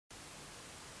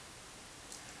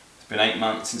been 8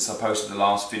 months since I posted the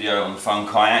last video on the Foam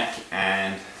Kayak,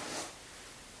 and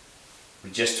we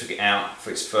just took it out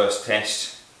for its first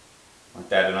test, my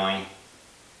dad and I,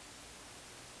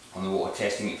 on the water,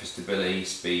 testing it for stability,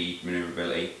 speed,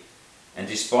 manoeuvrability, and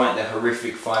despite the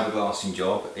horrific fiberglassing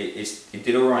job, it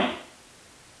did alright.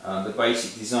 The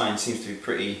basic design seems to be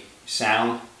pretty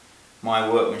sound.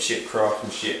 My workmanship,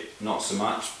 craftsmanship, not so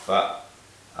much, but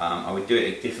I would do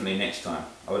it differently next time.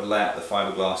 I would lay out the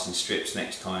fiberglass in strips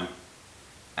next time,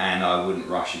 and I wouldn't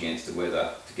rush against the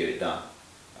weather to get it done.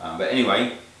 But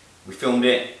anyway, we filmed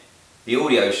it. The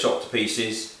audio is shot to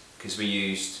pieces because we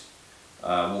used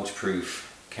waterproof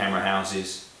camera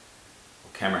houses,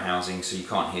 or camera housing, so you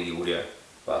can't hear the audio.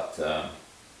 But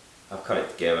I've cut it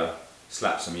together,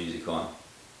 slapped some music on.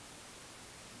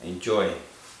 Enjoy.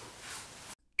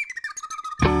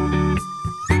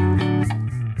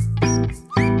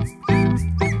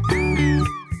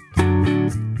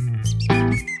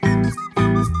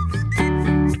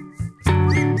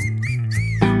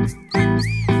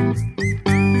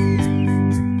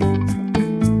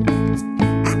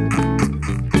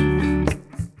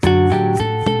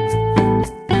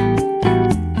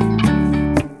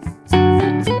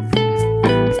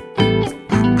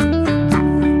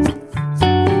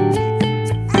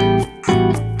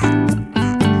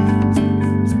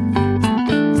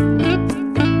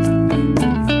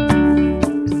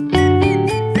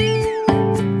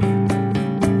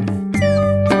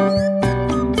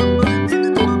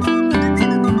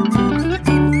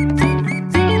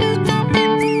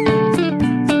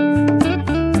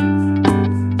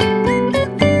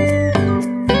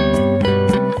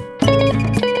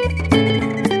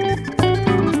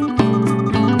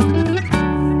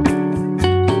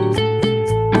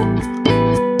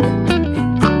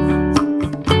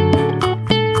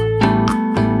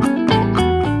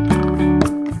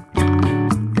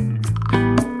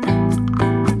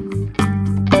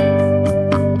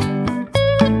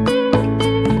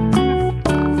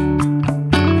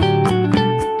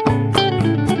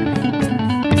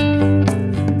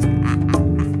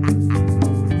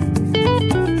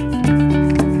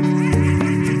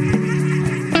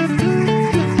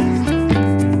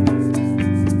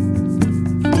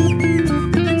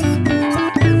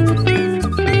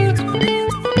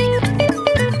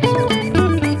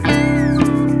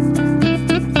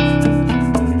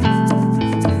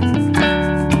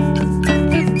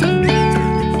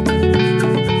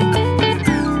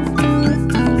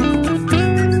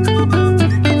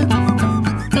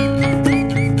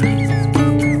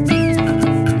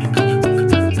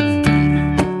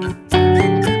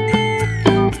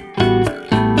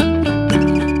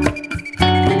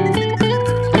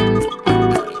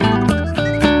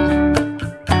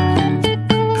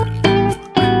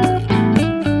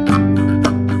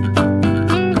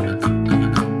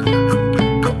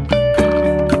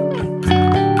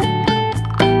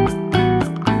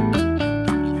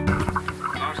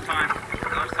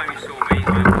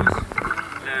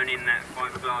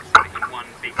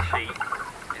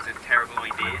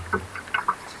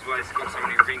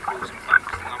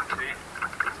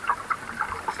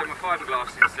 So my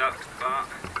fiberglassing sucks, but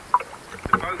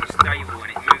the boat is stable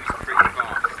and it moves pretty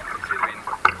fast considering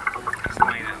it's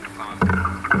made out of fibre.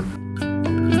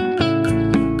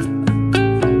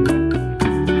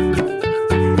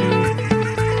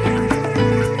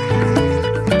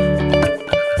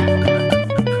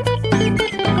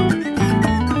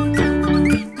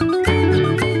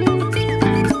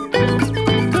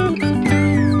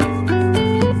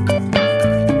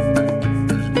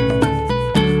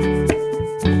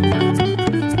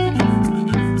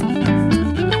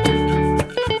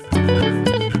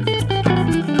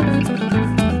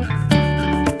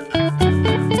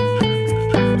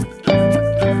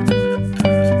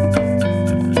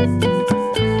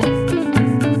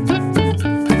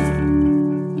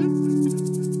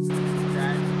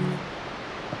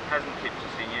 Hasn't tipped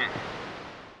us in yet.